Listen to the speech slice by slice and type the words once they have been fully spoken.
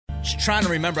trying to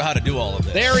remember how to do all of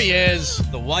this. There he is.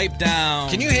 The wipe down.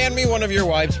 Can you hand me one of your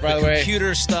wipes, by the way?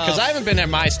 Computer stuff. Because I haven't been at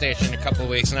my station in a couple of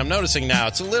weeks, and I'm noticing now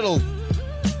it's a little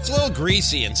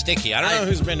greasy and sticky. I don't know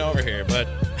who's been over here, but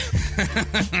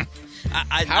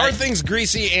how are things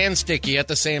greasy and sticky at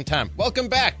the same time? Welcome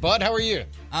back, bud. How are you?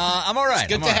 I'm all right.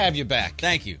 It's good to have you back.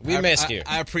 Thank you. We missed you.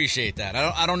 I appreciate that.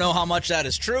 I don't know how much that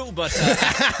is true, but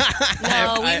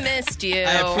we missed you.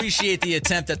 I appreciate the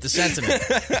attempt at the sentiment.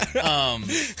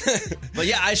 But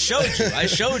yeah, I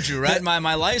showed you, right?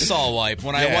 My Lysol wipe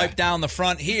when I wiped down the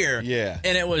front here. Yeah.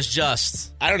 And it was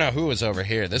just I don't know who was over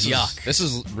here. Yuck. This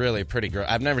is really pretty gross.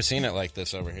 I've never seen it like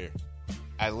this over here.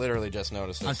 I literally just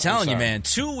noticed this. I'm telling you, man,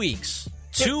 2 weeks.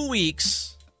 2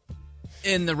 weeks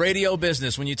in the radio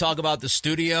business when you talk about the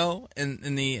studio and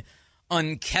the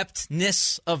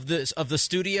unkeptness of the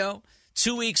studio.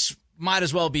 2 weeks might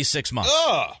as well be 6 months.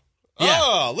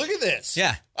 Oh, look at this.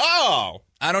 Yeah. Oh.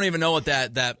 I don't even know what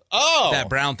that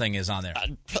brown thing is on there.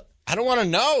 I don't want to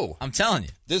know. I'm telling you.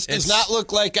 This does not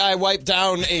look like I wiped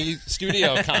down a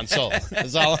studio console,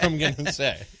 is all I'm going to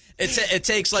say. It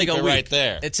takes like Keep a it week. Right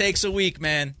there. It takes a week,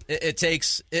 man. It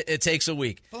takes a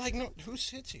week. But who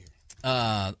sits here?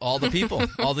 All the people,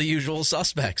 all the usual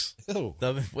suspects. Ew.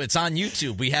 It's on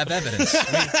YouTube. We have evidence.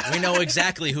 We know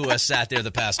exactly who has sat there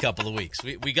the past couple of weeks.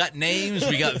 We got names,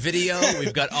 we got video,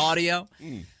 we've got audio.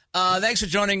 Thanks for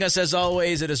joining us as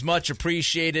always. It is much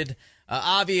appreciated.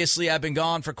 Obviously, I've been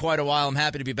gone for quite a while. I'm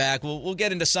happy to be back. We'll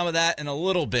get into some of that in a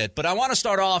little bit. But I want to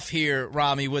start off here,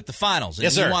 Ramie, with the finals.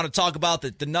 Yes, sir. We want to talk about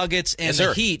the Nuggets and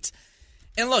the Heat.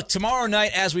 And look, tomorrow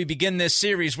night as we begin this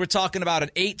series, we're talking about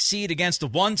an 8 seed against a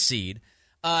 1 seed.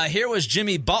 Here was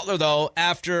Jimmy Butler, though,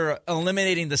 after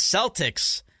eliminating the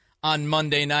Celtics on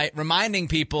Monday night, reminding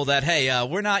people that, hey,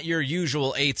 we're not your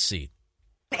usual 8th seed.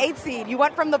 8th seed. You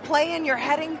went from the play-in, you're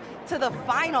heading to the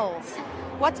finals.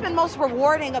 What's been most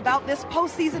rewarding about this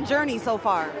postseason journey so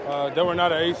far? That we're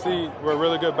not an 8th seed. We're a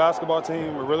really good basketball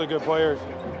team. We're really good players.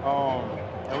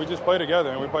 And we just play together,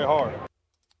 and we play hard.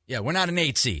 Yeah, we're not an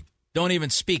 8 seed. Don't even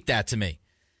speak that to me.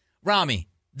 Ramie,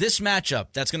 this matchup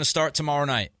that's going to start tomorrow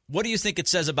night, what do you think it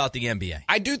says about the NBA?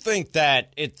 I do think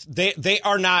that they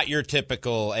are not your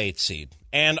typical 8th seed.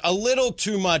 And a little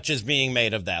too much is being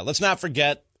made of that. Let's not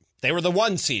forget they were the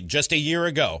 1 seed just a year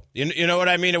ago. You know what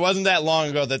I mean? It wasn't that long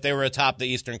ago that they were atop the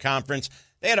Eastern Conference.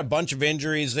 They had a bunch of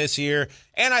injuries this year.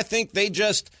 And I think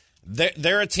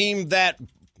they're a team that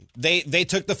they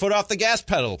took the foot off the gas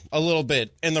pedal a little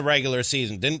bit in the regular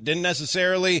season. Didn't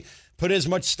necessarily put as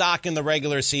much stock in the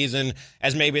regular season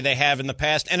as maybe they have in the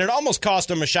past. And it almost cost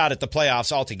them a shot at the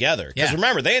playoffs altogether. Because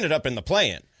remember, they ended up in the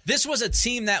play-in. This was a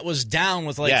team that was down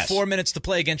with 4 minutes to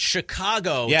play against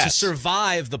Chicago to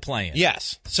survive the play-in.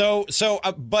 Yes.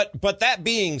 But that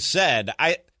being said,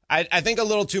 I think a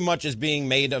little too much is being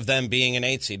made of them being an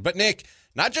 8 seed. But Nick,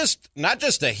 not just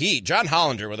the Heat. John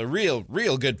Hollander with a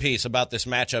real good piece about this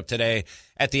matchup today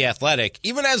at The Athletic.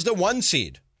 Even as the 1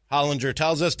 seed, Hollander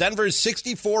tells us Denver's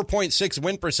 64.6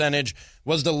 win percentage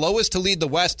was the lowest to lead the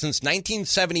West since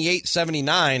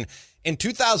 1978-79. In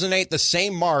 2008, the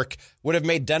same mark would have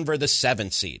made Denver the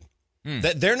 7th seed.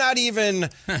 They're not even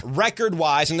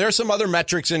record-wise, and there's some other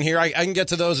metrics in here. I can get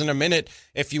to those in a minute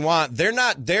if you want. They're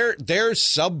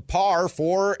subpar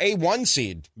for a 1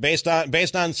 seed based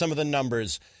on some of the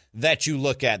numbers that you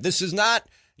look at. This is not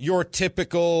your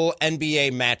typical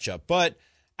NBA matchup, but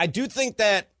I do think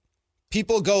that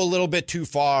people go a little bit too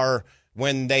far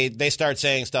when they start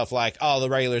saying stuff like, oh, the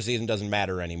regular season doesn't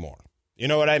matter anymore. You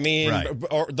know what I mean? Right.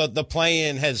 Or the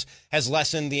play-in has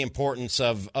lessened the importance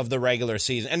of the regular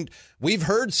season. And we've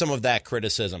heard some of that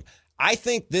criticism. I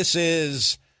think this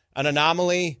is an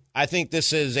anomaly. I think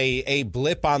this is a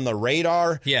blip on the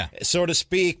radar, so to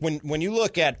speak. When you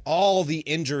look at all the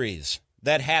injuries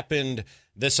that happened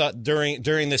this during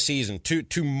the season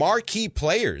to marquee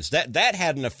players, that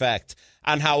had an effect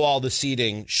on how all the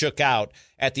seeding shook out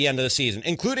at the end of the season,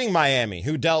 including Miami,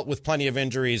 who dealt with plenty of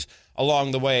injuries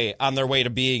along the way on their way to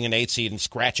being an 8 seed and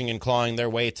scratching and clawing their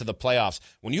way to the playoffs.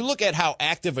 When you look at how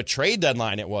active a trade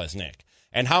deadline it was, Nick,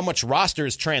 and how much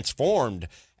rosters transformed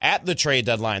at the trade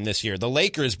deadline this year, the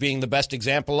Lakers being the best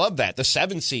example of that, the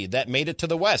 7 seed that made it to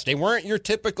the West. They weren't your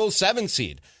typical 7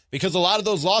 seed because a lot of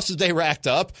those losses they racked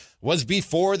up was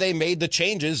before they made the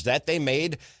changes that they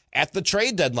made at the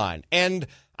trade deadline. And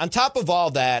on top of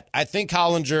all that, I think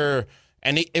Hollinger,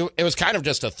 and it was kind of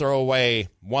just a throwaway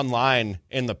one line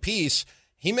in the piece,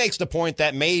 he makes the point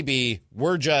that maybe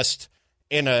we're just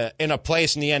in a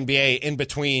place in the NBA in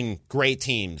between great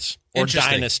teams or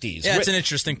dynasties. Yeah, it's an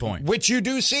interesting point. Which you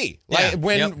do see. Like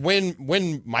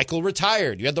when Michael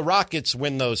retired, you had the Rockets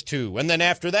win those 2. And then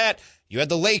after that, you had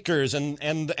the Lakers and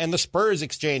the Spurs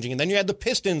exchanging. And then you had the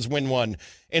Pistons win one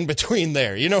in between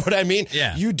there. You know what I mean?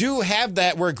 Yeah. You do have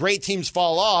that where great teams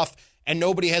fall off and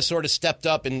nobody has sort of stepped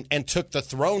up and took the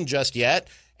throne just yet.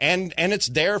 And it's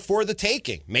there for the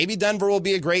taking. Maybe Denver will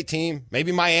be a great team.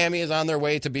 Maybe Miami is on their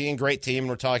way to being a great team. And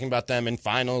we're talking about them in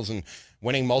finals and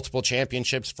winning multiple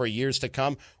championships for years to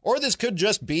come. Or this could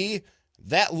just be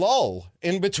that lull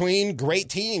in between great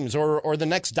teams or the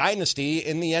next dynasty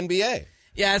in the NBA.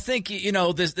 Yeah, I think,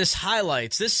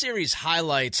 this series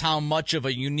highlights how much of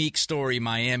a unique story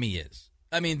Miami is.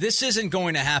 I mean, this isn't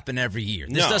going to happen every year.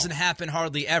 This doesn't happen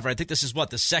hardly ever. I think this is,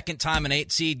 the second time an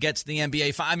 8 seed gets the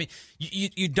NBA. I mean,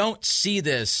 you don't see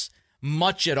this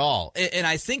much at all. And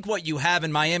I think what you have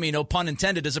in Miami, no pun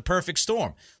intended, is a perfect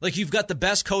storm. Like, you've got the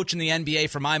best coach in the NBA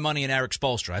for my money in Eric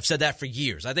Spoelstra. I've said that for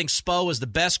years. I think Spo is the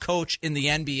best coach in the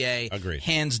NBA, Agreed.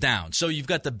 Hands down. So you've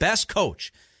got the best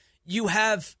coach. You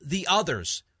have the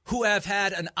others who have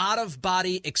had an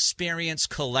out-of-body experience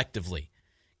collectively.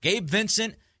 Gabe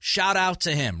Vincent, shout out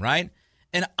to him, right?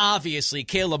 And obviously,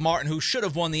 Caleb Martin, who should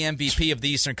have won the MVP of the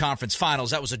Eastern Conference Finals.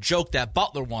 That was a joke that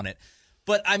Butler won it.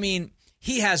 But, I mean,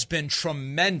 he has been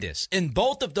tremendous. And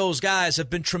both of those guys have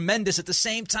been tremendous at the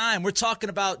same time. We're talking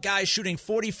about guys shooting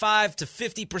 45 to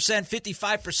 50%,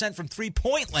 55% from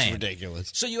three-point land. It's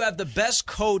ridiculous. So you have the best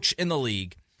coach in the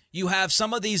league. You have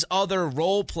some of these other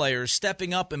role players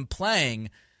stepping up and playing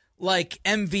like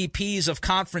MVPs of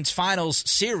conference finals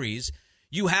series.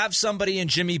 You have somebody in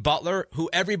Jimmy Butler who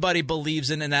everybody believes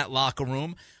in that locker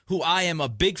room, who I am a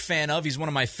big fan of. He's one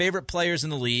of my favorite players in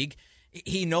the league.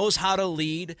 He knows how to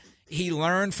lead. He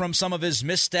learned from some of his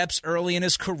missteps early in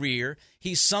his career.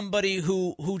 He's somebody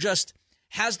who just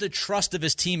has the trust of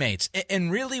his teammates.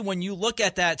 And really, when you look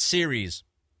at that series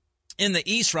in the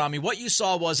East, Ramie, what you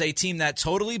saw was a team that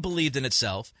totally believed in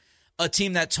itself, a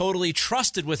team that totally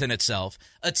trusted within itself,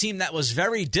 a team that was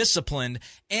very disciplined,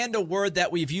 and a word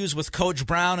that we've used with Coach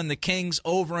Brown and the Kings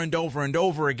over and over and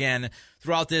over again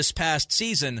throughout this past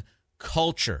season,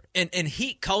 culture. And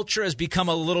Heat culture has become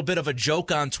a little bit of a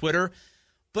joke on Twitter,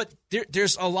 but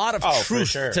there's a lot of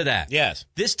truth to that. Yes.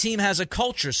 This team has a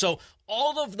culture. So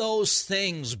all of those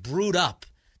things brewed up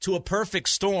to a perfect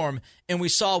storm, and we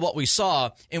saw what we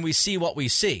saw, and we see what we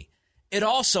see. It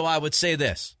also, I would say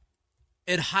this,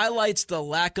 it highlights the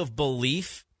lack of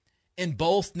belief in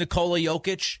both Nikola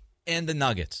Jokic and the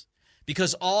Nuggets.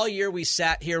 Because all year we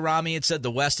sat here, Ramie, and said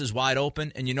the West is wide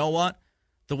open, and you know what?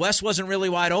 The West wasn't really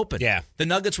wide open. Yeah. The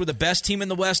Nuggets were the best team in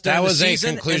the West during the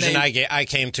season. That was a conclusion I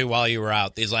came to while you were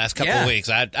out these last couple of weeks.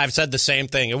 I've said the same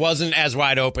thing. It wasn't as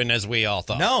wide open as we all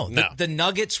thought. No. The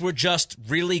Nuggets were just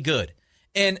really good.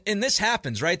 And this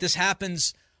happens, right? This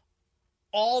happens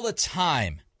all the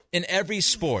time in every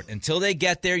sport. Until they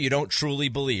get there, you don't truly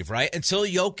believe, right? Until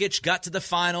Jokic got to the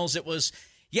finals, it was,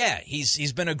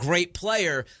 he's been a great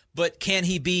player, but can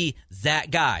he be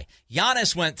that guy?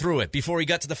 Giannis went through it before he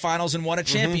got to the finals and won a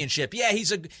championship. Yeah,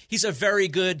 he's a very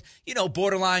good,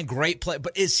 borderline great player,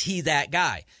 but is he that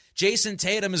guy? Jason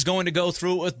Tatum is going to go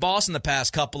through it with Boston the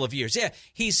past couple of years. Yeah,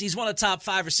 he's one of the top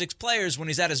 5 or 6 players when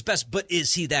he's at his best, but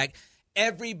is he that?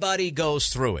 Everybody goes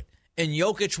through it. And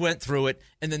Jokic went through it,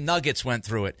 and the Nuggets went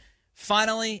through it.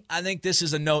 Finally, I think this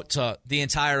is a note to the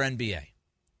entire NBA.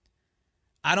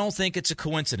 I don't think it's a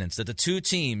coincidence that the 2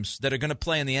 teams that are going to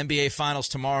play in the NBA Finals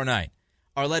tomorrow night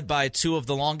are led by 2 of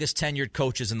the longest tenured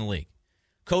coaches in the league.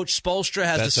 Coach Spoelstra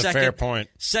has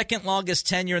second longest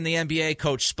tenure in the NBA,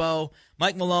 Coach Spo.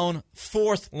 Mike Malone,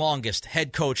 4th longest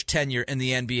head coach tenure in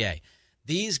the NBA.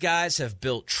 These guys have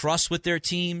built trust with their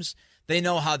teams. They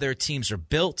know how their teams are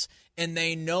built, and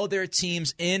they know their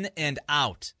teams in and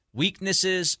out,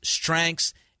 weaknesses,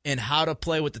 strengths, and how to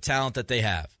play with the talent that they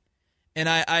have. And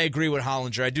I agree with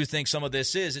Hollinger. I do think some of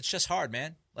this it's just hard,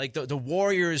 man. Like the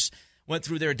Warriors went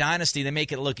through their dynasty. They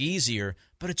make it look easier,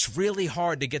 but it's really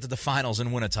hard to get to the finals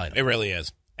and win a title. It really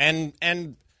is. And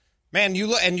man, you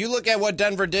look at what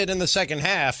Denver did in the second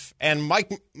half, and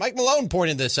Mike Malone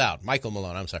pointed this out. Michael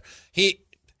Malone, I'm sorry.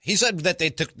 He said that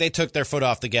they took their foot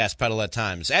off the gas pedal at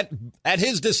times, at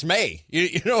his dismay.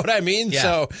 You know what I mean? Yeah.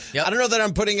 So yep. I don't know that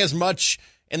I'm putting as much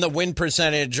in the win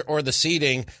percentage or the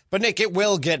seeding, but Nick, it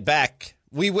will get back.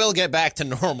 We will get back to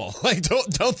normal. Like,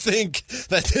 don't think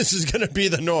that this is going to be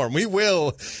the norm. We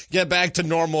will get back to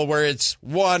normal where it's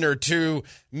 1 or 2,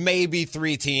 maybe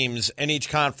 3 teams in each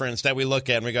conference that we look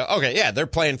at and we go, okay, yeah, they're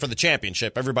playing for the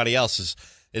championship. Everybody else is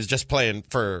is just playing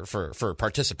for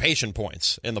participation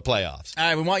points in the playoffs. All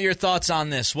right, we want your thoughts on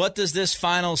this. What does this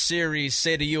final series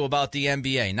say to you about the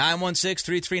NBA?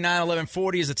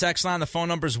 916-339-1140 is the text line. The phone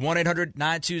number is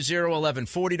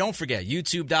 1-800-920-1140. Don't forget,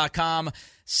 youtube.com,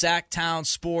 Sacktown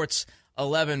Sports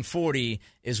 1140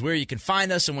 is where you can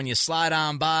find us. And when you slide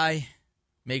on by,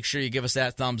 make sure you give us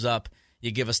that thumbs up. You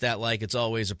give us that like. It's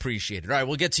always appreciated. All right,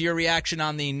 we'll get to your reaction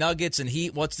on the Nuggets and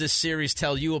Heat. What's this series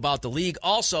tell you about the league?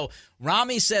 Also,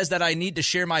 Ramie says that I need to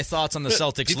share my thoughts on the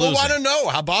Celtics People losing. want to know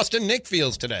how Boston Nick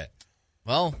feels today.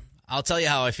 Well, I'll tell you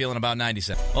how I feel in about 90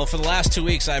 seconds. Well, for the last 2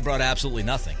 weeks, I brought absolutely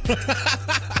nothing.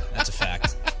 That's a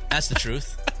fact. That's the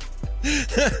truth.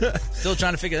 Still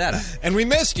trying to figure that out. And we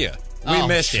missed you. We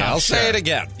missed you. I'll say it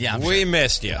again. Yeah, we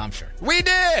missed you. I'm sure. We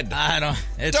did. I don't.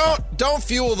 Don't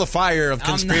fuel the fire of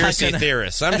conspiracy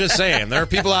theorists. I'm just saying there are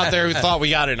people out there who thought we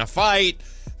got in a fight,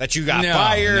 that you got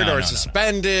fired or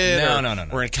suspended. No.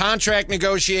 We're in contract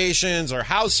negotiations or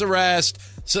house arrest.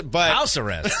 But house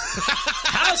arrest.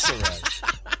 House arrest.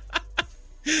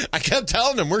 I kept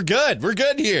telling them we're good. We're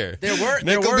good here. There were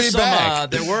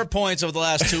points over the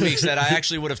last 2 weeks that I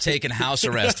actually would have taken house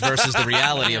arrest versus the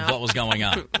reality of what was going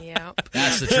on. Yeah,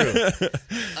 that's the truth.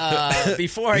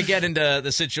 Before I get into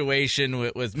the situation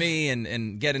with me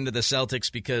and get into the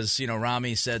Celtics, because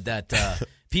Ramie said that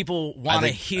people want to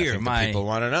hear people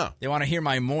want to know. They want to hear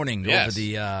my morning over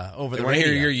the over they the radio. Want to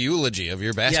hear your eulogy of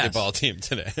your basketball team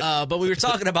today. But we were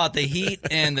talking about the Heat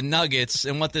and the Nuggets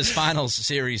and what this finals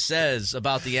series says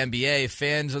about the NBA.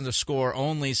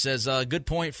 Fans_only says, good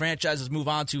point. Franchises move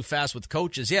on too fast with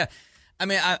coaches. Yeah, I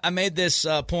mean, I made this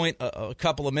point a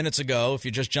couple of minutes ago. If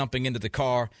you're just jumping into the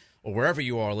car or wherever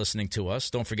you are listening to us,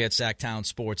 don't forget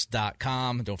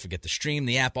SacktownSports.com. Don't forget the stream,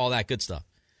 the app, all that good stuff.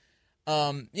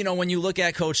 When you look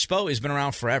at Coach Spo, he's been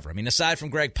around forever. I mean, aside from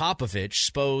Greg Popovich,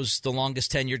 Spo's the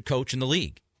longest tenured coach in the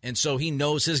league. And so he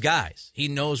knows his guys. He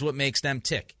knows what makes them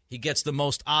tick. He gets the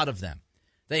most out of them.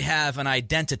 They have an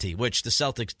identity, which the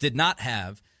Celtics did not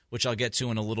have, which I'll get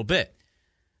to in a little bit.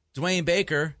 Dwayne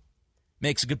Baker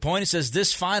makes a good point. He says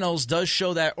this finals does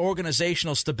show that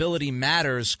organizational stability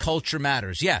matters, culture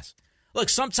matters. Yes. Look,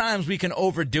 sometimes we can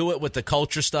overdo it with the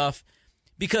culture stuff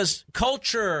because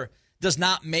culture does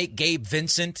not make Gabe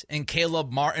Vincent and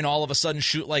Caleb Martin all of a sudden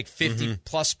shoot like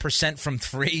 50+% from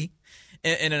three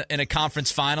in a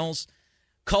conference finals.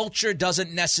 Culture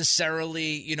doesn't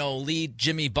necessarily, lead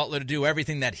Jimmy Butler to do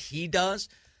everything that he does.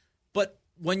 But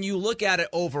when you look at it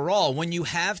overall, when you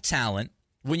have talent,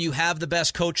 when you have the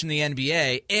best coach in the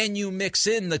NBA, and you mix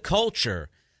in the culture,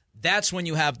 that's when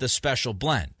you have the special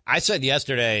blend. I said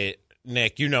yesterday,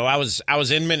 Nick, I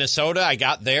was in Minnesota. I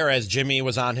got there as Jimmy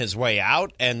was on his way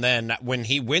out. And then when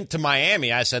he went to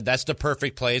Miami, I said that's the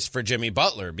perfect place for Jimmy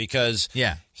Butler because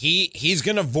he's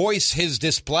going to voice his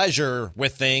displeasure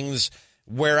with things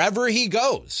wherever he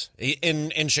goes.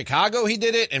 In Chicago, he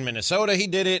did it. In Minnesota, he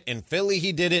did it. In Philly,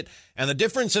 he did it. And the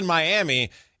difference in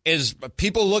Miami is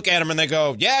people look at him and they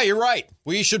go, yeah, you're right.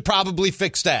 We should probably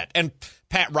fix that. And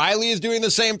Pat Riley is doing the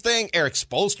same thing. Eric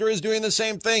Spoelstra is doing the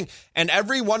same thing. And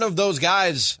every one of those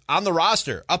guys on the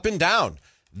roster, up and down,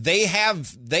 they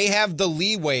have the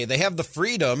leeway. They have the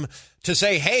freedom to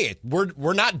say, hey,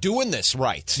 we're not doing this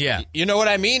right. Yeah. You know what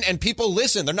I mean? And people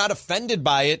listen. They're not offended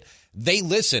by it. They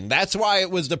listen. That's why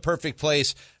it was the perfect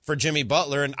place for Jimmy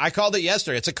Butler. And I called it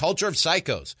yesterday. It's a culture of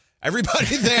psychos.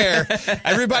 Everybody there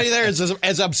is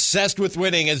as obsessed with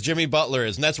winning as Jimmy Butler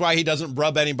is, and that's why he doesn't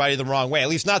rub anybody the wrong way. At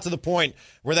least not to the point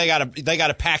where they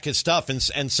gotta pack his stuff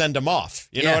and send him off.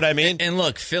 You know what I mean? And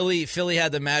look, Philly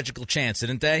had the magical chance,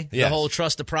 didn't they? Yes. The whole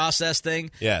trust the process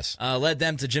thing. Yes, led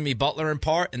them to Jimmy Butler in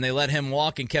part, and they let him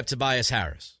walk and kept Tobias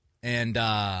Harris. And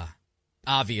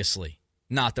obviously,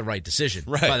 not the right decision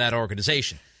by that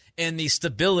organization. And the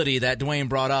stability that Dwayne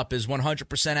brought up is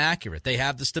 100% accurate. They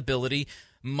have the stability.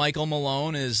 Michael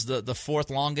Malone is the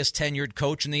fourth longest tenured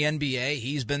coach in the NBA.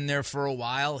 He's been there for a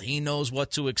while. He knows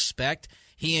what to expect.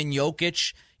 He and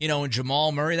Jokic, and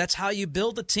Jamal Murray, that's how you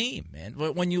build a team, man.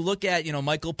 When you look at,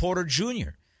 Michael Porter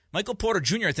Jr. Michael Porter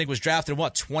Jr., I think, was drafted,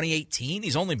 2018?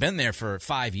 He's only been there for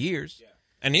 5 years. Yeah.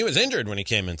 And he was injured when he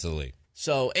came into the league.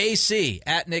 So, AC,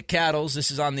 at Nick Cattles,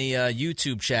 this is on the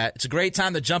YouTube chat. It's a great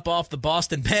time to jump off the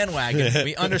Boston bandwagon.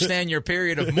 We understand your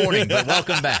period of mourning, but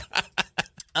welcome back.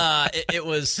 It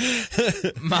was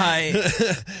my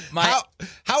how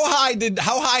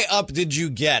high up did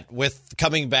you get with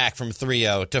coming back from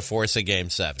 3-0 to force a Game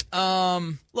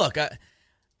 7? Look,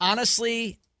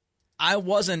 honestly, I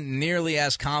wasn't nearly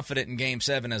as confident in Game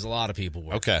 7 as a lot of people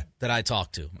were. Okay. That I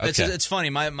talked to. Okay. It's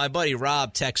funny. My buddy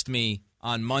Rob texted me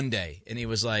on Monday, and he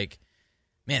was like,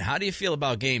 Man, how do you feel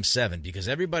about Game 7? Because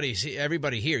everybody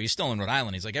here, he's still in Rhode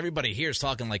Island. He's like, everybody here is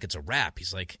talking like it's a wrap.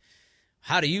 He's like,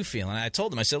 how do you feel? And I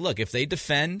told him, I said, look, if they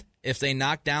defend, if they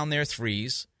knock down their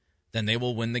threes, then they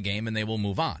will win the game and they will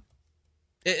move on.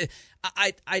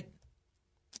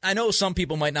 I know some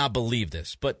people might not believe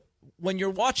this, but when you're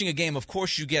watching a game, of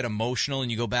course you get emotional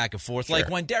and you go back and forth. Sure. Like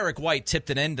when Derek White tipped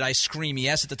it in, did I scream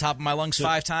yes at the top of my lungs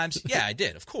 5 times? Yeah, I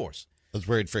did, of course. I was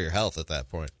worried for your health at that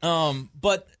point.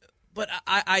 But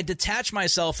I detach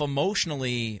myself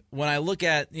emotionally when I look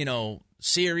at,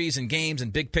 series and games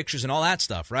and big pictures and all that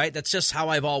stuff, right? That's just how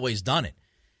I've always done it.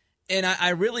 And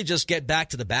I really just get back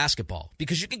to the basketball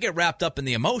because you can get wrapped up in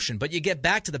the emotion, but you get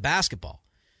back to the basketball.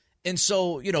 And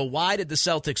so, why did the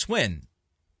Celtics win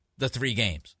the 3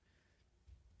 games?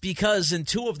 Because in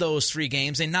 2 of those 3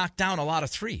 games, they knocked down a lot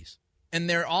of threes, and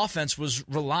their offense was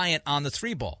reliant on the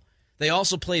 3 ball. They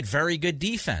also played very good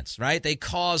defense, right? They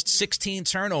caused 16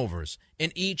 turnovers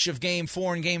in each of Game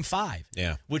 4 and Game 5,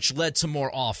 which led to more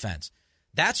offense.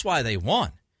 That's why they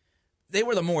won. They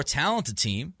were the more talented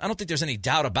team. I don't think there's any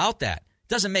doubt about that. It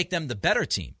doesn't make them the better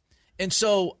team. And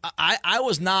so I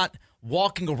was not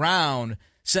walking around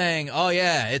saying, oh,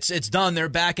 yeah, it's done. They're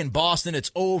back in Boston. It's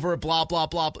over, blah, blah,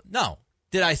 blah. No.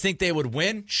 Did I think they would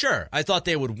win? Sure. I thought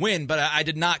they would win, but I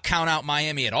did not count out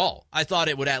Miami at all. I thought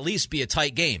it would at least be a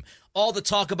tight game. All the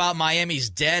talk about Miami's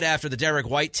dead after the Derek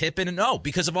White tip-in, no,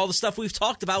 because of all the stuff we've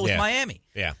talked about with Miami.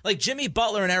 Yeah. Like Jimmy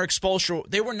Butler and Eric Spoelstra,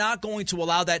 they were not going to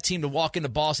allow that team to walk into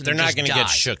Boston and just die. They're not going to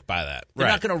get shook by that. They're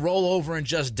not going to roll over and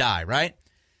just die, right?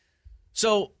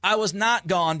 So I was not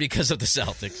gone because of the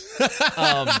Celtics.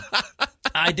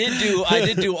 I did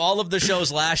do all of the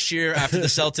shows last year after the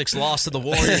Celtics lost to the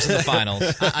Warriors in the finals.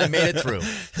 I made it through.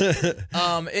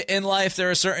 In life, there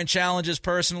are certain challenges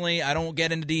personally. I don't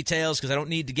get into details because I don't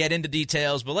need to get into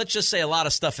details, but let's just say a lot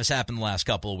of stuff has happened the last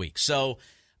couple of weeks. So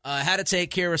I had to take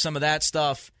care of some of that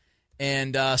stuff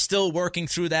and still working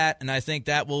through that, and I think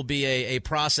that will be a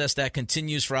process that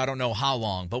continues for I don't know how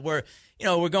long. But we're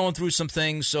going through some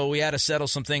things, so we had to settle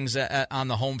some things on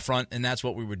the home front, and that's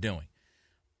what we were doing.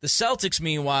 The Celtics,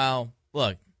 meanwhile,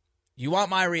 look, you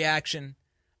want my reaction?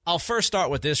 I'll first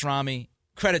start with this, Ramie.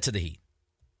 Credit to the Heat.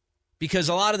 Because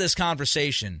a lot of this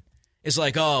conversation is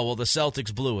like, oh, well, the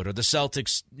Celtics blew it, or the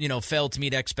Celtics, failed to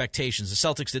meet expectations. The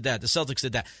Celtics did that. The Celtics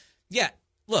did that. Yeah,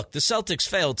 look, the Celtics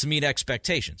failed to meet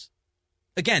expectations.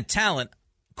 Again, talent,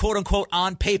 quote-unquote,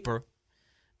 on paper,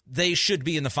 they should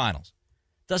be in the finals.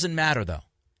 Doesn't matter, though.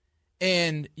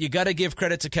 And you got to give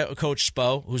credit to Coach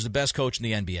Spo, who's the best coach in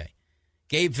the NBA.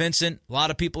 Gabe Vincent, a lot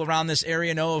of people around this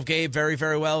area know of Gabe very,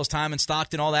 very well. His time in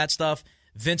Stockton, all that stuff.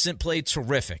 Vincent played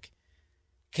terrific.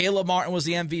 Caleb Martin was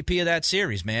the MVP of that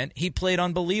series, man. He played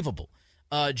unbelievable.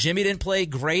 Jimmy didn't play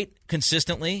great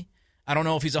consistently. I don't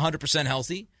know if he's 100%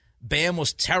 healthy. Bam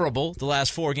was terrible the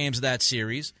last 4 games of that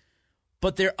series.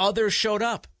 But their others showed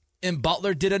up, and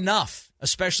Butler did enough,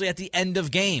 especially at the end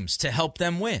of games, to help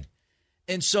them win.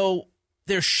 And so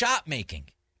their shot making.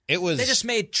 They just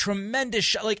made tremendous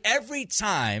shots. Like every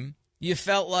time you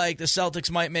felt like the Celtics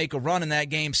might make a run in that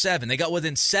Game 7, they got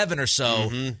within 7 or so.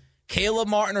 Mm-hmm. Caleb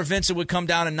Martin or Vincent would come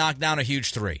down and knock down a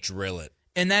huge 3. Drill it.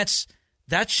 And that's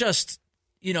just,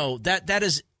 that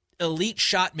is elite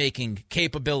shot-making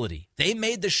capability. They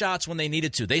made the shots when they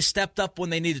needed to. They stepped up when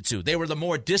they needed to. They were the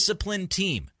more disciplined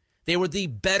team. They were the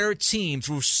better team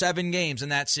through 7 games in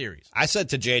that series. I said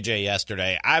to JJ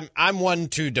yesterday, I'm one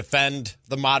to defend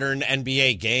the modern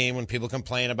NBA game when people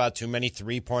complain about too many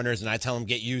three-pointers, and I tell them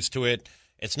get used to it.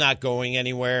 It's not going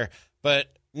anywhere.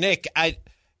 But Nick,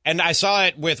 we saw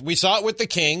it with the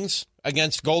Kings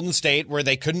against Golden State where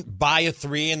they couldn't buy a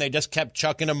 3 and they just kept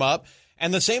chucking them up.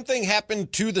 And the same thing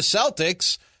happened to the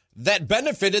Celtics that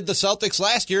benefited the Celtics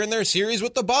last year in their series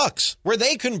with the Bucks, where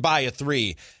they couldn't buy a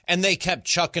 3 and they kept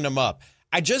chucking them up.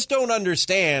 I just don't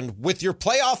understand with your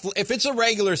playoff, if it's a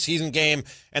regular season game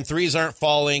and threes aren't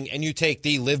falling and you take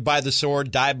the live by the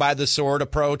sword, die by the sword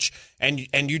approach and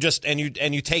you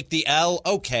take the L,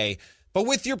 okay. But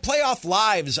with your playoff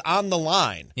lives on the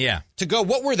line, to go,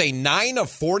 what were they, 9 of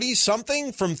 40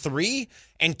 something from 3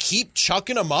 and keep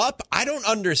chucking them up? I don't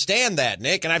understand that,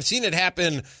 Nick, and I've seen it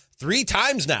happen 3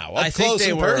 times now, up close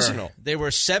and personal. They were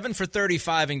 7 for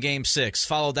 35 in Game 6,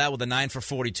 followed that with a 9 for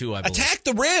 42, I believe. Attack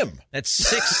the rim. That's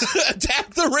 6.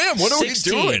 Attack the rim. What are we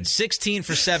doing? 16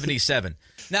 for 77.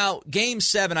 Now, Game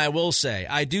 7, I will say,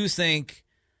 I do think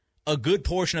a good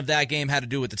portion of that game had to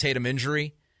do with the Tatum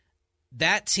injury.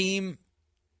 That team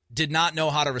did not know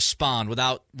how to respond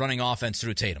without running offense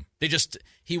through Tatum.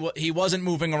 He wasn't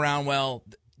moving around well.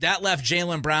 That left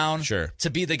Jaylen Brown to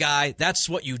be the guy. That's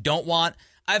what you don't want.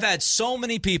 I've had so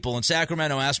many people in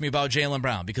Sacramento ask me about Jaylen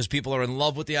Brown because people are in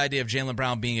love with the idea of Jaylen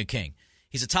Brown being a king.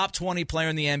 He's a top 20 player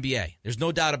in the NBA. There's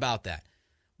no doubt about that.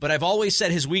 But I've always said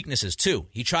his weaknesses, too.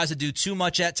 He tries to do too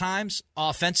much at times,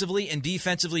 offensively, and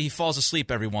defensively, he falls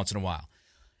asleep every once in a while.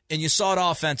 And you saw it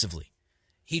offensively.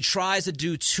 He tries to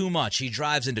do too much. He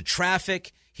drives into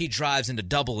traffic. He drives into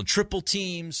double and triple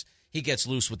teams. He gets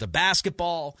loose with the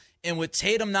basketball. And with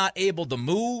Tatum not able to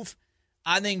move,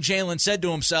 I think Jaylen said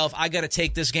to himself, I got to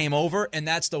take this game over, and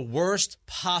that's the worst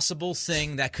possible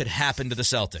thing that could happen to the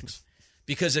Celtics.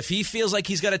 Because if he feels like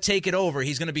he's got to take it over,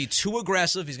 he's going to be too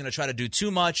aggressive, he's going to try to do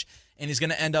too much, and he's going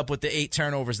to end up with the 8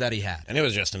 turnovers that he had. And it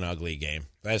was just an ugly game.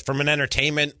 From an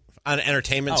entertainment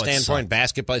standpoint,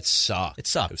 basketball, it sucked. It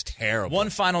sucked. It was terrible. One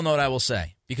final note I will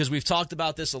say, because we've talked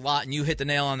about this a lot, and you hit the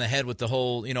nail on the head with the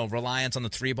whole, reliance on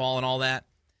the 3-ball and all that.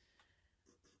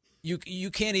 You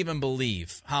can't even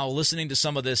believe how listening to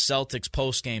some of this Celtics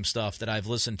postgame stuff that I've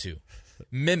listened to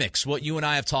mimics what you and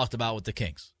I have talked about with the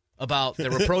Kings, about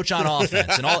their approach on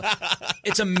offense and all.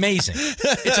 It's amazing.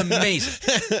 It's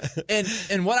amazing.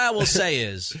 And what I will say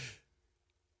is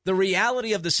the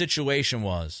reality of the situation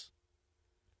was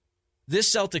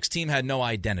this Celtics team had no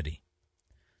identity.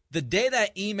 The day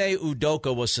that Ime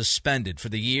Udoka was suspended for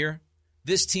the year,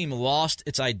 this team lost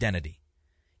its identity.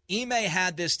 Ime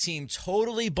had this team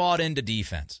totally bought into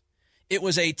defense. It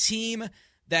was a team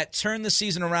that turned the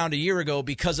season around a year ago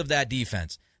because of that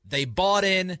defense. They bought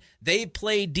in. They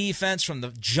played defense from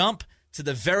the jump to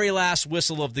the very last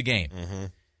whistle of the game. Mm-hmm.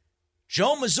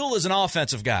 Joe Mazzulla is an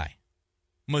offensive guy.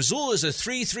 Mazzulla is a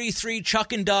 3-3-3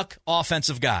 chuck and duck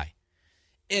offensive guy.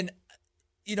 And,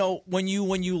 when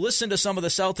you listen to some of the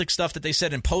Celtics stuff that they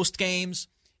said in post games,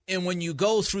 and when you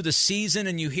go through the season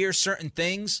and you hear certain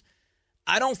things,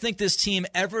 I don't think this team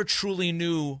ever truly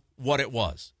knew what it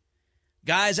was.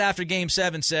 Guys after Game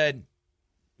 7 said,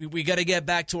 we got to get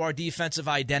back to our defensive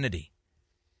identity.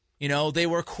 They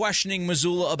were questioning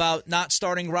Mazzulla about not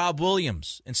starting Rob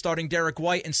Williams and starting Derek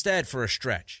White instead for a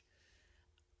stretch.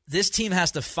 This team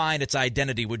has to find its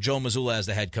identity with Joe Mazzulla as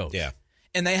the head coach. Yeah.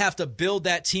 And they have to build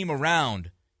that team around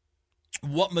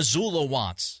what Mazzulla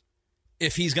wants.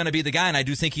 If he's going to be the guy, and I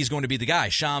do think he's going to be the guy.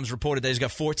 Shams reported that he's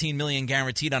got $14 million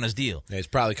guaranteed on his deal. Yeah, he's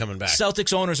probably coming back.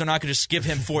 Celtics owners are not going to just give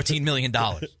him $14 million.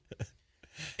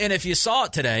 And if you saw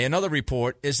it today, another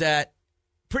report is that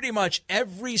pretty much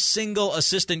every single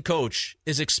assistant coach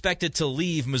is expected to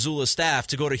leave Mazzulla's staff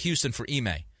to go to Houston for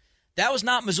Ime. That was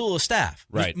not Mazzulla's staff.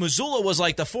 Right. Mazzulla was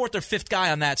like the 4th or 5th guy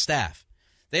on that staff.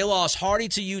 They lost Hardy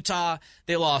to Utah.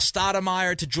 They lost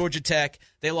Stoudemire to Georgia Tech.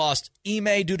 They lost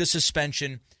Ime due to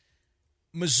suspension.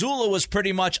 Mazzulla was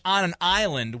pretty much on an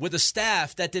island with a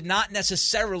staff that did not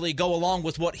necessarily go along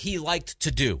with what he liked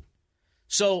to do.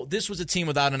 So this was a team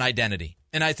without an identity.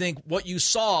 And I think what you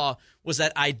saw was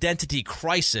that identity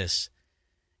crisis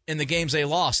in the games they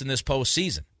lost in this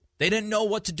postseason. They didn't know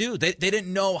what to do. They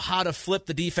didn't know how to flip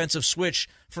the defensive switch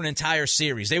for an entire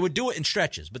series. They would do it in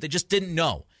stretches, but they just didn't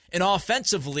know. And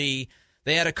offensively,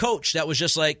 they had a coach that was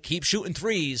just like, keep shooting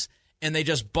threes, and they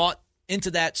just bought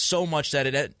into that so much that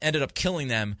it ended up killing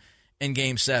them in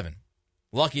Game 7.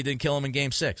 Lucky it didn't kill them in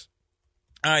Game 6.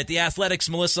 All right, the Athletics'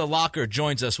 Melissa Locker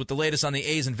joins us with the latest on the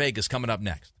A's in Vegas coming up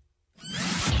next.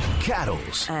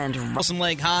 Cattles and Wilson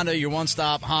Lake Honda, your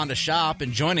one-stop Honda shop,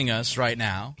 and joining us right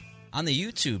now on the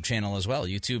YouTube channel as well,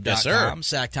 youtube.com, yes, sir.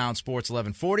 Sacktown Sports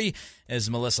 1140, is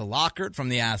Melissa Lockert from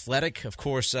The Athletic. Of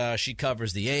course, she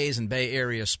covers the A's and Bay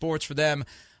Area sports for them.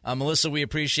 Melissa, we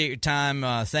appreciate your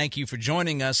time. Thank you for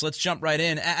joining us. Let's jump right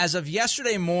in. As of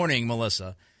yesterday morning,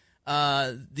 Melissa,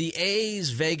 the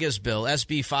A's Vegas bill,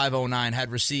 SB 509, had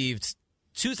received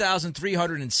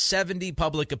 2,370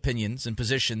 public opinions and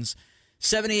positions.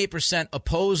 78%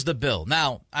 opposed the bill.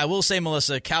 Now, I will say,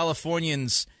 Melissa,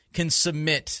 Californians can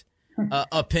submit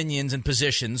opinions and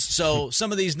positions, so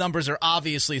some of these numbers are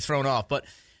obviously thrown off. But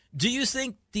do you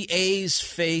think the A's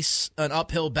face an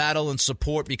uphill battle in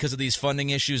support because of these funding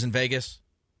issues in Vegas?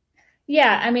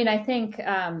 Yeah, I mean, I think,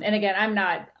 and again, I'm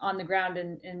not on the ground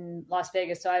in Las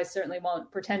Vegas, so I certainly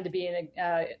won't pretend to be an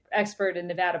expert in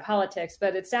Nevada politics,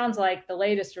 but it sounds like the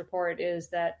latest report is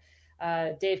that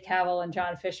Dave Cavil and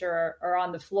John Fisher are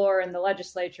on the floor in the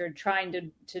legislature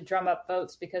trying to drum up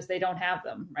votes because they don't have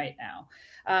them right now.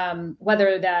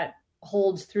 Whether that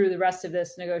holds through the rest of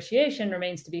this negotiation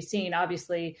remains to be seen.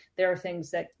 Obviously, there are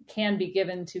things that can be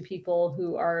given to people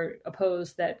who are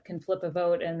opposed that can flip a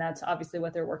vote, and that's obviously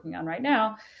what they're working on right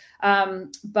now.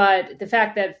 But the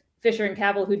fact that Fisher and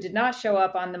Cavil, who did not show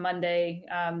up on the Monday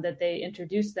that they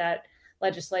introduced that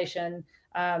legislation,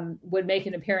 would make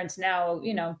an appearance now,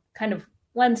 kind of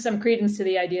lends some credence to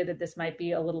the idea that this might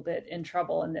be a little bit in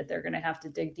trouble and that they're going to have to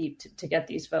dig deep to get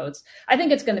these votes. I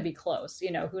think it's going to be close.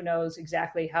 Who knows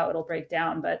exactly how it'll break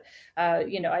down. But,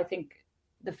 I think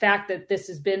the fact that this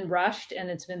has been rushed and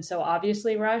it's been so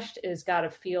obviously rushed is got to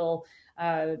feel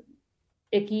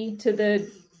icky to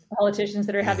the politicians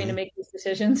that are having to make these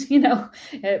decisions,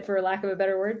 for lack of a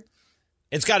better word.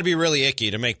 It's got to be really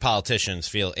icky to make politicians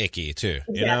feel icky too.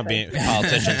 Exactly.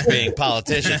 Politicians being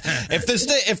politicians. If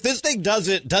this thing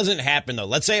doesn't happen though,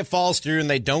 let's say it falls through and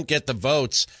they don't get the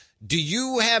votes. Do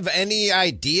you have any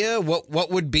idea what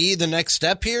would be the next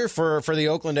step here for the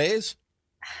Oakland A's?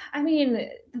 I mean,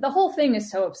 the whole thing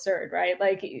is so absurd, right?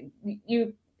 Like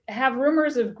you have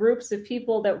rumors of groups of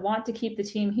people that want to keep the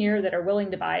team here that are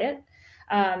willing to buy it.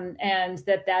 And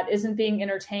that isn't being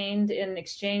entertained in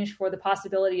exchange for the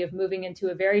possibility of moving into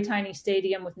a very tiny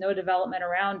stadium with no development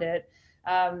around it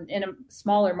in a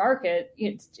smaller market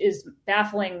is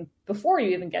baffling before you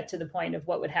even get to the point of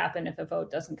what would happen if a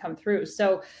vote doesn't come through.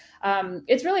 So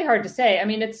it's really hard to say. I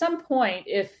mean, at some point,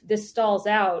 if this stalls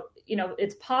out,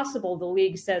 it's possible the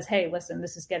league says, hey, listen,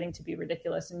 this is getting to be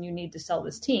ridiculous and you need to sell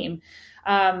this team.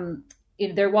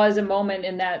 There was a moment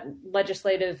in that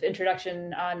legislative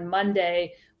introduction on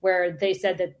Monday where they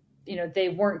said that, they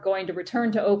weren't going to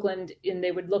return to Oakland and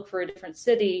they would look for a different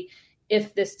city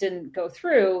if this didn't go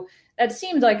through. That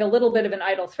seemed like a little bit of an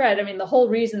idle threat. I mean, the whole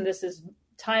reason this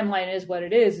timeline is what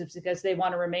it is because they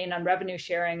want to remain on revenue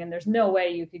sharing. And there's no way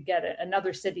you could get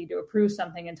another city to approve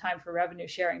something in time for revenue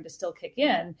sharing to still kick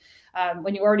in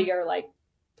when you already are like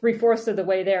 3/4 of the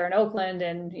way there in Oakland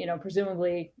and,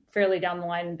 presumably fairly down the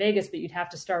line in Vegas, but you'd have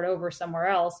to start over somewhere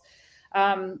else.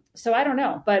 So I don't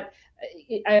know, but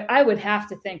I would have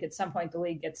to think at some point the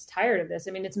league gets tired of this.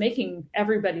 I mean, it's making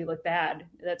everybody look bad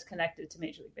that's connected to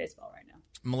Major League Baseball right now.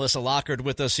 Melissa Lockard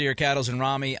with us here, Cattles and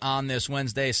Ramie on this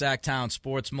Wednesday, Sacktown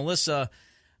Sports. Melissa,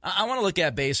 I want to look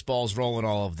at baseball's role in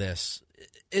all of this.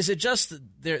 Is it just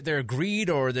their greed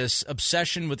or this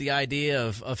obsession with the idea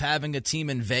of having a team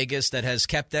in Vegas that has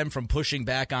kept them from pushing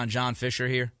back on John Fisher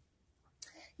here?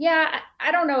 Yeah,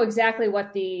 I don't know exactly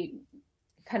what the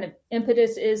kind of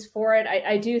impetus is for it.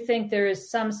 I do think there is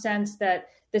some sense that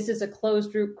this is a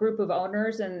closed group of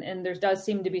owners and there does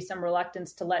seem to be some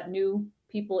reluctance to let new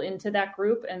people into that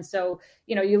group. And so,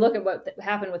 you look at what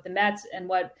happened with the Mets and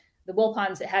what the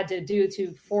Wilpons had to do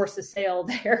to force a sale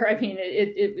there. I mean,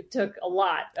 it took a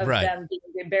lot of them being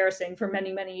embarrassing for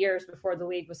many, many years before the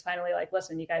league was finally like,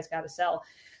 listen, you guys got to sell.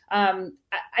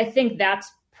 I think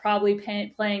that's probably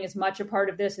playing as much a part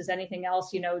of this as anything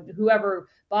else. Whoever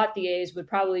bought the A's would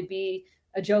probably be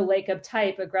a Joe Lacob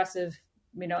type aggressive,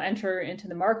 enter into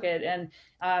the market. And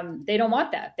they don't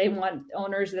want that. They want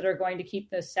owners that are going to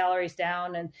keep the salaries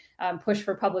down and push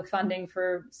for public funding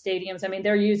for stadiums. I mean,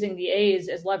 they're using the A's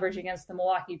as leverage against the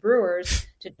Milwaukee Brewers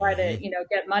to try to,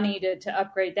 get money to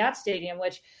upgrade that stadium,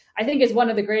 which I think is one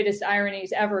of the greatest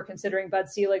ironies ever, considering Bud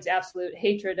Selig's absolute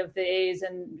hatred of the A's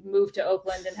and move to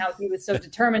Oakland and how he was so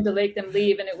determined to make them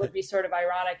leave. And it would be sort of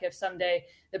ironic if someday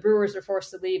the Brewers are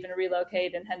forced to leave and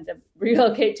relocate and had to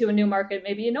relocate to a new market,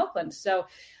 maybe in Oakland. So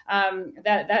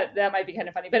that might be kind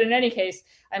of funny. But in any case,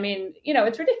 I mean,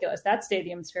 it's ridiculous. That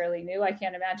stadium's fairly new. I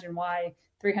can't imagine why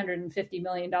 $350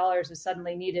 million is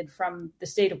suddenly needed from the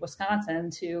state of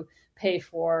Wisconsin to pay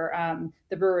for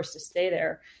the Brewers to stay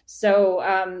there. So,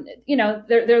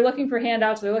 they're looking for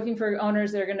handouts. They're looking for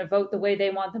owners that are going to vote the way they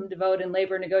want them to vote in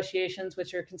labor negotiations,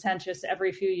 which are contentious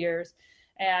every few years.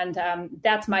 And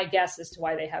that's my guess as to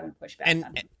why they haven't pushed back on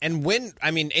him. And when,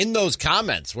 I mean, in those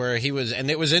comments where he was, and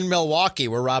it was in Milwaukee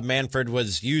where Rob Manfred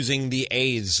was using the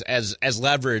A's as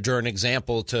leverage or an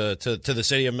example to the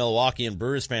city of Milwaukee and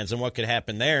Brewers fans and what could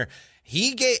happen there,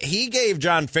 he gave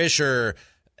John Fisher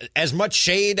as much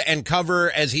shade and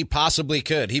cover as he possibly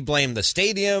could. He blamed the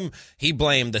stadium. He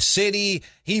blamed the city.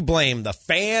 He blamed the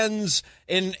fans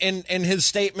in his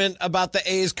statement about the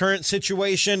A's current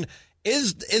situation.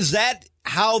 Is that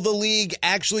how the league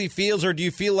actually feels, or do you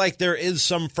feel like there is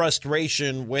some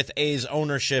frustration with A's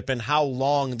ownership and how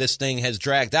long this thing has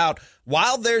dragged out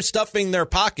while they're stuffing their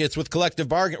pockets with collective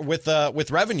bargain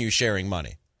with revenue sharing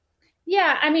money?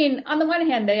 Yeah, I mean, on the one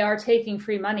hand, they are taking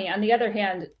free money. On the other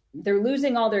hand, they're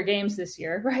losing all their games this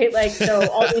year, right? Like, so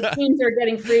all these teams are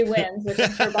getting free wins, which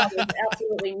I'm sure bothers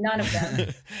absolutely none of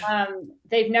them.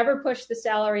 They've never pushed the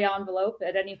salary envelope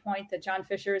at any point that John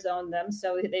Fisher has owned them.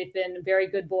 So they've been very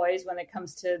good boys when it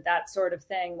comes to that sort of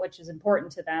thing, which is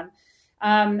important to them.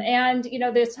 And,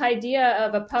 this idea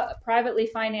of a privately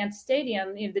financed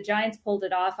stadium, the Giants pulled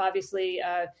it off, obviously,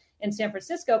 in San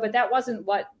Francisco, but that wasn't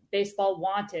what baseball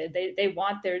wanted. They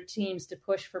want their teams to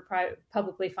push for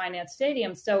publicly financed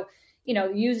stadiums. So,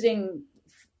 using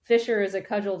Fisher is a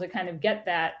cudgel to kind of get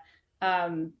that,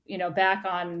 back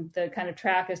on the kind of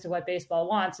track as to what baseball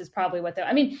wants is probably what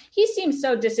he seems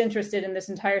so disinterested in this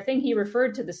entire thing. He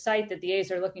referred to the site that the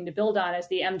A's are looking to build on as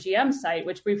the MGM site,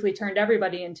 which briefly turned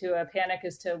everybody into a panic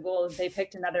as to, well, they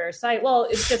picked another site. Well,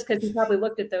 it's just because he probably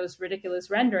looked at those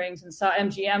ridiculous renderings and saw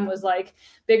MGM was like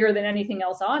bigger than anything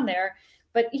else on there.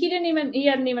 But he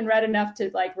hadn't even read enough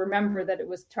to like remember that it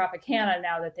was Tropicana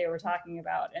now that they were talking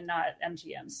about and not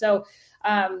MGM. So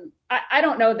I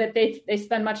don't know that they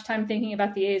spend much time thinking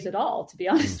about the A's at all, to be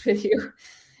honest with you,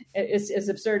 as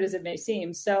absurd as it may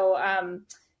seem. So,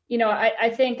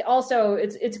 I think also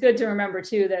it's good to remember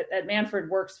too that Manfred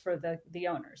works for the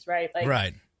owners, right? Like,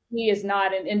 right. He is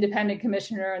not an independent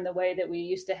commissioner in the way that we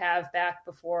used to have back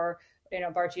before,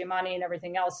 Bart Giamatti and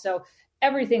everything else. So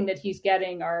everything that he's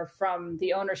getting are from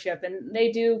the ownership, and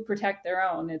they do protect their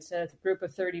own. It's a group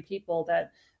of 30 people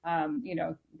that,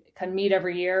 can meet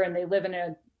every year, and they live in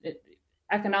an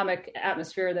economic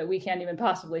atmosphere that we can't even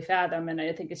possibly fathom. And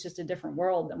I think it's just a different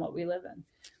world than what we live in.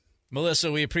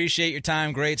 Melissa, we appreciate your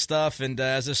time. Great stuff. And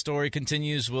as this story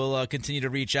continues, we'll continue to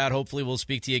reach out. Hopefully we'll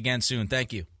speak to you again soon.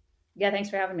 Thank you. Yeah,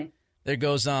 thanks for having me. There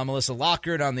goes Melissa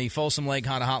Lockard on the Folsom Lake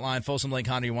Honda Hotline. Folsom Lake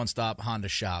Honda, your one-stop Honda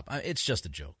shop. It's just a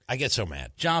joke. I get so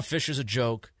mad. John Fisher's a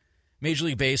joke. Major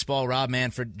League Baseball, Rob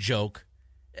Manfred, joke.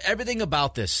 Everything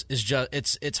about this is just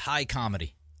it's high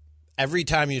comedy. Every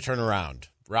time you turn around,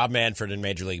 Rob Manfred and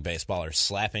Major League Baseball are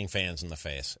slapping fans in the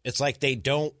face. It's like they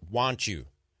don't want you.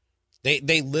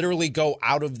 They literally go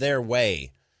out of their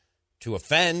way to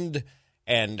offend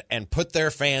and put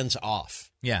their fans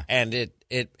off. Yeah. And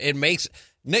it makes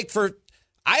Nick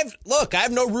I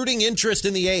have no rooting interest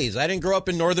in the A's. I didn't grow up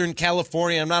in Northern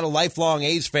California. I'm not a lifelong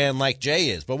A's fan like Jay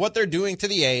is. But what they're doing to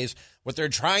the A's, what they're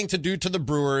trying to do to the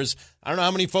Brewers, I don't know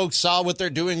how many folks saw what they're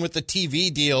doing with the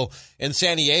TV deal in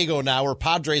San Diego now, where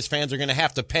Padres fans are going to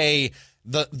have to pay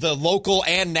the local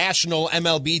and national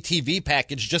MLB TV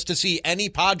package just to see any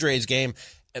Padres game,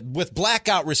 with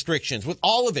blackout restrictions, with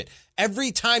all of it.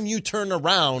 Every time you turn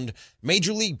around,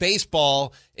 Major League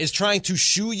Baseball is trying to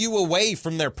shoo you away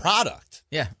from their product.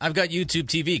 Yeah, I've got YouTube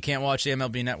TV. Can't watch the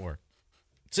MLB Network.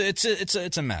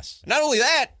 It's a mess. Not only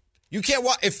that, you can't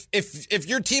watch if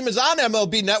your team is on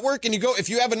MLB Network and if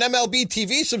you have an MLB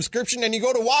TV subscription and you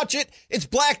go to watch it, it's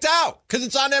blacked out because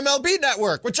it's on MLB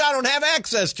Network, which I don't have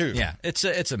access to. Yeah, it's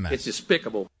a mess. It's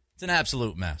despicable. It's an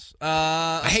absolute mess.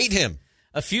 I hate him.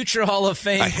 A future Hall of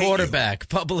Fame quarterback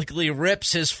publicly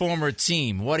rips his former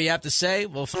team. What do you have to say?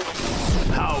 Well,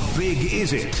 how big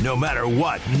is it? No matter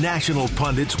what, national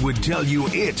pundits would tell you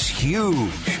it's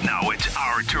huge. Now it's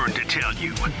our turn to tell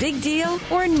you. Big deal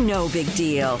or no big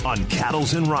deal? On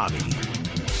Cattles and Ramie.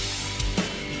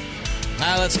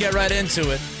 Let's get right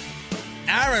into it.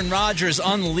 Aaron Rodgers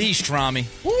unleashed, Ramie.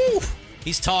 Woo!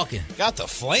 He's talking. Got the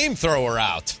flamethrower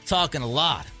out. Talking a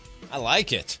lot. I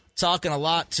like it. Talking a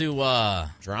lot to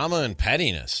drama and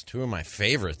pettiness, two of my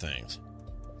favorite things.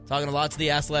 Talking a lot to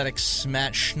the Athletics'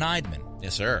 Matt Schneidman.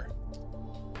 Yes, sir.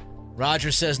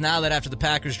 Rodgers says now that after the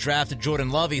Packers drafted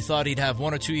Jordan Love, he thought he'd have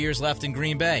 1 or 2 years left in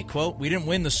Green Bay. Quote, "We didn't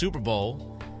win the Super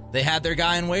Bowl. They had their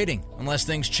guy in waiting. Unless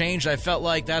things changed, I felt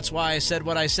like that's why I said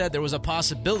what I said. There was a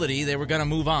possibility they were going to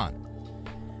move on.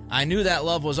 I knew that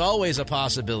Love was always a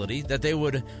possibility, that they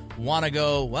would want to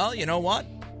go, well, you know what?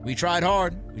 We tried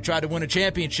hard. We tried to win a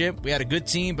championship. We had a good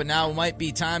team, but now it might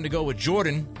be time to go with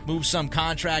Jordan, move some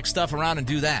contract stuff around and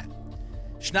do that."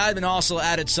 Schneidman also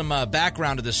added some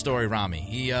background to this story, Ramie.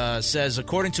 He says,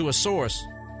 according to a source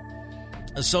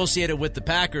associated with the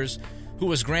Packers, who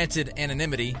was granted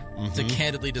anonymity to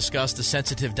candidly discuss the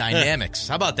sensitive dynamics.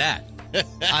 How about that?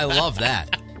 I love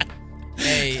that.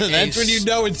 That's when you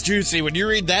know it's juicy. When you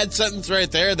read that sentence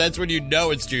right there, that's when you know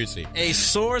it's juicy. A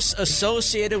source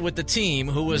associated with the team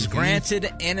who was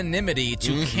granted anonymity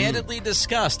to candidly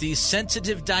discuss these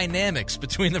sensitive dynamics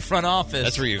between the front office.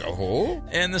 That's where you go, oh?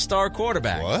 And the star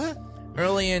quarterback. What?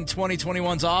 Early in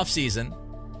 2021's offseason,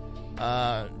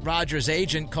 Rodgers'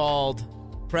 agent called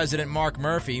President Mark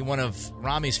Murphy, one of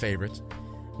Ramie's favorites,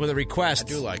 with a request. I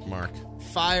do like Mark.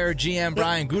 Fire GM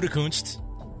Brian Gutekunst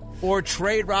or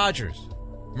trade Rodgers.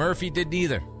 Murphy did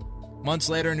neither. Months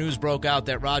later, news broke out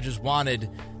that Rodgers wanted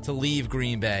to leave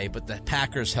Green Bay, but the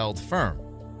Packers held firm.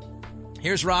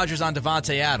 Here's Rodgers on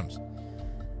Devontae Adams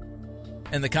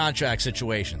and the contract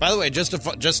situation. By the way, just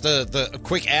a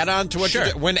quick add-on to what you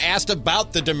did. When asked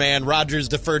about the demand, Rodgers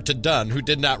deferred to Dunn, who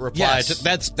did not reply.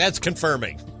 Yes. That's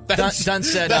confirming. Dunn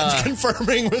said... That's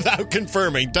confirming without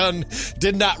confirming. Dunn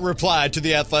did not reply to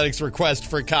the Athletics' request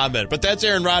for comment. But that's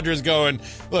Aaron Rodgers going,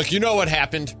 look, you know what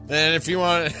happened. And if you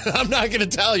want, I'm not going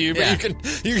to tell you, but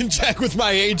you can check with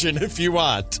my agent if you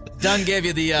want. Dunn gave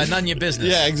you the none your business.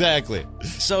 Yeah, exactly.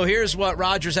 So here's what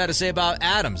Rodgers had to say about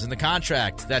Adams and the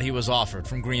contract that he was offered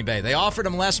from Green Bay. They offered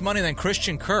him less money than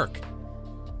Christian Kirk.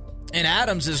 And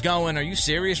Adams is going, are you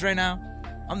serious right now?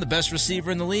 I'm the best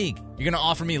receiver in the league. You're going to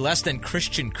offer me less than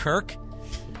Christian Kirk?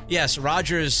 Yes,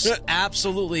 Rodgers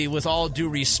absolutely, with all due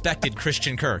respected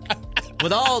Christian Kirk.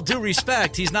 With all due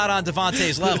respect, he's not on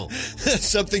Devontae's level.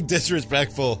 Something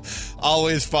disrespectful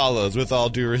always follows, with all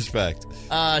due respect.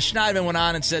 Schneidman went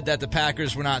on and said that the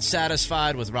Packers were not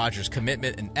satisfied with Rodgers'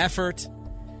 commitment and effort.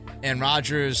 And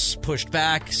Rodgers pushed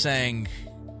back, saying,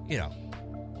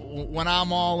 when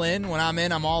I'm all in,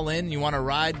 I'm all in. You want to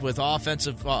ride with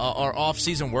offensive or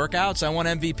off-season workouts? I won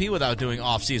MVP without doing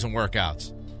off-season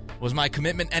workouts. Was my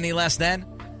commitment any less then?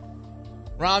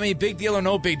 Ramie, big deal or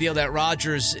no big deal that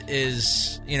Rodgers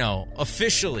is,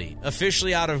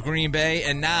 officially out of Green Bay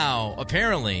and now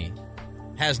apparently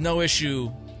has no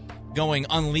issue going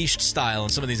unleashed style in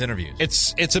some of these interviews.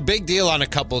 It's a big deal on a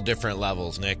couple different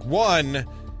levels, Nick. One,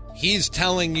 he's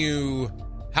telling you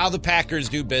how the Packers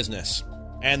do business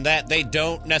and that they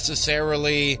don't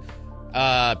necessarily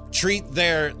treat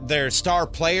their star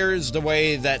players the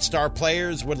way that star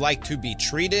players would like to be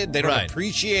treated. They don't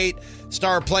appreciate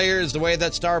star players the way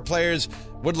that star players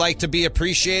would like to be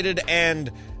appreciated.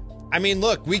 And, I mean,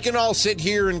 look, we can all sit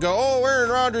here and go, oh, Aaron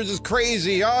Rodgers is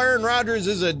crazy. Oh, Aaron Rodgers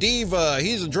is a diva.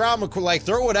 He's a drama queen. Like,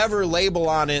 throw whatever label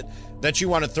on it that you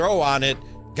want to throw on it.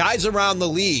 Guys around the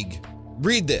league,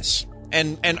 read this.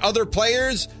 And other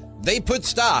players, they put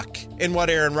stock in what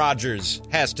Aaron Rodgers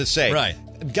has to say. Right.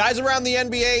 Guys around the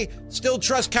NBA still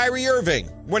trust Kyrie Irving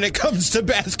when it comes to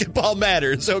basketball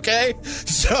matters, okay?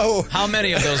 So how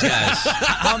many of those guys?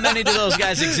 How many do those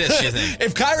guys exist, you think?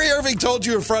 If Kyrie Irving told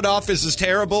you a front office is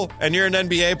terrible and you're an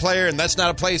NBA player and that's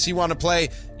not a place you want to play,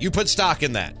 you put stock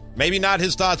in that. Maybe not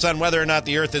his thoughts on whether or not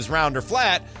the earth is round or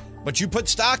flat, but you put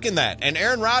stock in that. And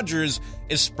Aaron Rodgers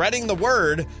is spreading the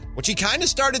word, which he kind of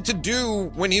started to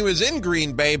do when he was in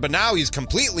Green Bay, but now he's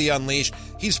completely unleashed.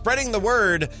 He's spreading the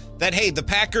word that, hey, the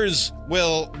Packers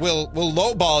will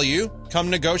lowball you come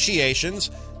negotiations.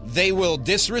 They will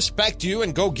disrespect you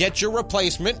and go get your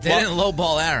replacement. They didn't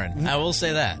lowball Aaron. I will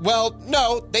say that. Well,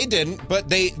 no, they didn't, but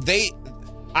they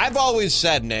I've always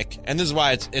said, Nick, and this is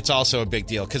why it's also a big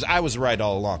deal, because I was right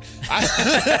all along.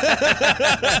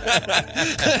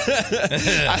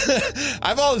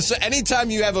 I've always said, anytime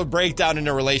you have a breakdown in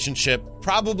a relationship,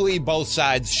 probably both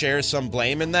sides share some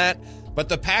blame in that. But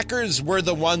the Packers were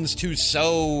the ones to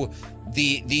sow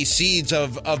the seeds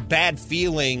of bad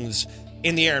feelings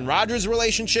in the Aaron Rodgers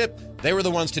relationship. They were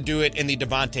the ones to do it in the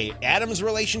Devontae Adams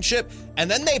relationship. And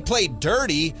then they played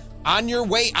dirty on your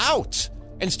way out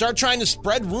and start trying to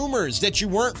spread rumors that you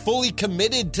weren't fully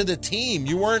committed to the team.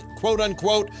 You weren't,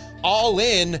 quote-unquote, all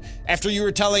in after you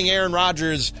were telling Aaron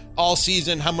Rodgers all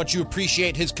season how much you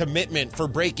appreciate his commitment for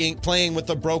playing with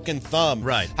a broken thumb.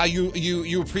 Right. How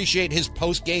you appreciate his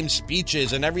post-game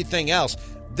speeches and everything else.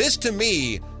 This, to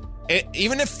me,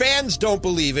 even if fans don't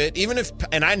believe it,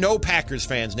 and I know Packers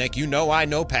fans, Nick, I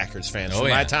know Packers fans from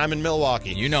my time in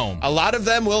Milwaukee. You know them. A lot of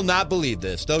them will not believe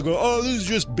this. They'll go, oh, this is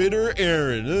just bitter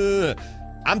Aaron.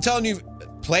 I'm telling you,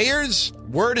 players,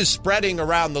 word is spreading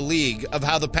around the league of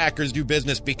how the Packers do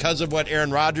business because of what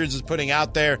Aaron Rodgers is putting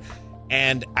out there,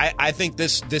 and I think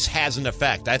this has an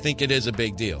effect. I think it is a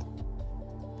big deal.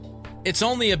 It's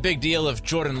only a big deal if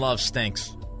Jordan Love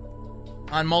stinks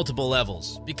on multiple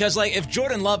levels. Because, if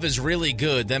Jordan Love is really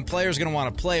good, then players are going to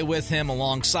want to play with him,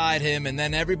 alongside him, and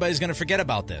then everybody's going to forget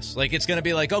about this. It's going to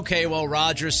be okay, well,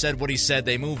 Rodgers said what he said.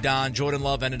 They moved on. Jordan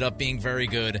Love ended up being very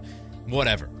good.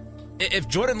 Whatever. If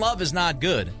Jordan Love is not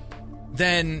good,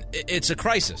 then it's a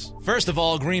crisis. First of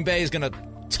all, Green Bay is going to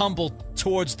tumble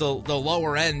towards the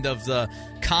lower end of the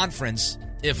conference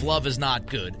if Love is not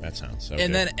good. That sounds so And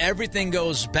good. then everything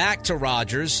goes back to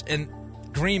Rodgers, and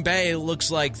Green Bay looks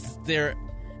like they're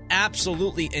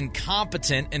absolutely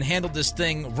incompetent and handled this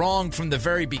thing wrong from the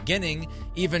very beginning,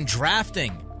 even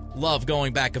drafting Love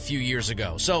going back a few years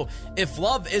ago. So if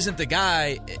Love isn't the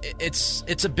guy,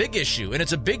 it's a big issue, and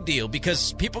it's a big deal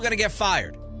because people are going to get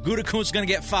fired. Gutekunst's going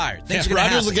to get fired.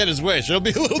 Rodgers will get his wish. It'll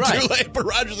be a little too late, but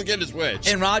Rodgers will get his wish.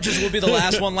 And Rodgers will be the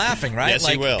last one laughing, right? Yes,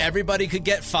 he will. Everybody could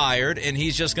get fired, and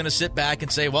he's just going to sit back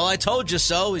and say, well, I told you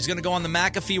so. He's going to go on the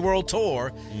McAfee World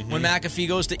Tour when McAfee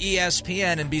goes to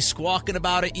ESPN and be squawking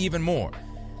about it even more.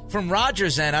 From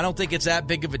Rodgers' end, I don't think it's that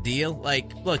big of a deal.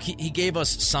 Like, look, he gave us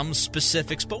some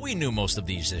specifics, but we knew most of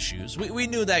these issues. We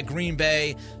knew that Green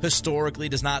Bay historically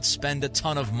does not spend a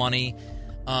ton of money.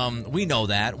 We know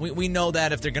that. We know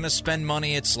that if they're going to spend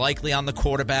money, it's likely on the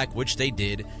quarterback, which they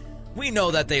did. We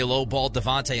know that they lowballed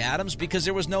Davante Adams because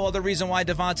there was no other reason why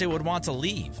Davante would want to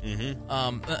leave,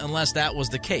 unless that was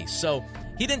the case. So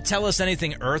he didn't tell us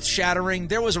anything earth-shattering.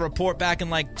 There was a report back in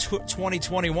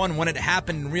 2021 when it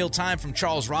happened in real time from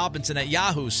Charles Robinson at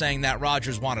Yahoo saying that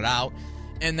Rodgers wanted out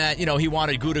and that, he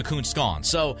wanted Gutekunst gone.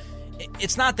 So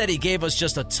it's not that he gave us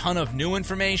just a ton of new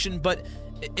information, but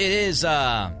it is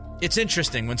it's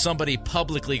interesting when somebody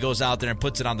publicly goes out there and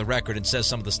puts it on the record and says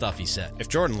some of the stuff he said. If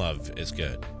Jordan Love is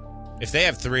good, if they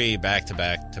have 3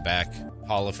 back-to-back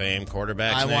Hall of Fame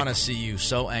quarterbacks, I want to see you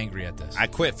so angry at this. I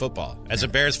quit football. As a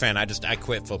Bears fan, I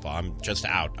quit football. I'm just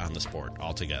out on the sport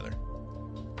altogether.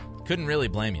 Couldn't really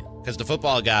blame you. Because the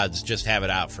football gods just have it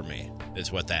out for me,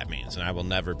 is what that means, and I will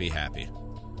never be happy.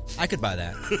 I could buy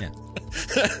that. Yeah.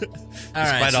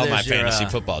 Despite all my fantasy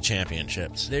football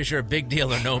championships. There's your big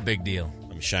deal or no big deal.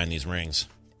 Let me shine these rings.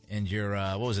 And your, 3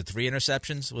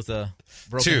 interceptions with a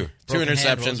broken Two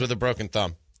interceptions with a broken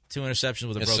thumb. 2 interceptions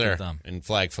with a yes, broken sir, thumb. in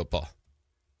flag football.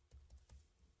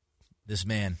 This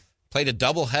man. Played a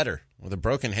doubleheader with a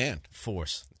broken hand.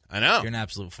 Force. I know. You're an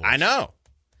absolute force. I know.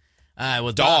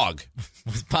 With Dog.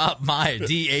 With Bob Myers,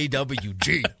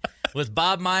 D-A-W-G. With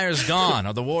Bob Myers gone,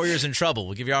 are the Warriors in trouble?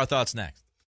 We'll give you our thoughts next.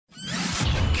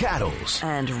 Cattles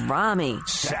and Ramie.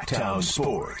 Sacktown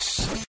Sports.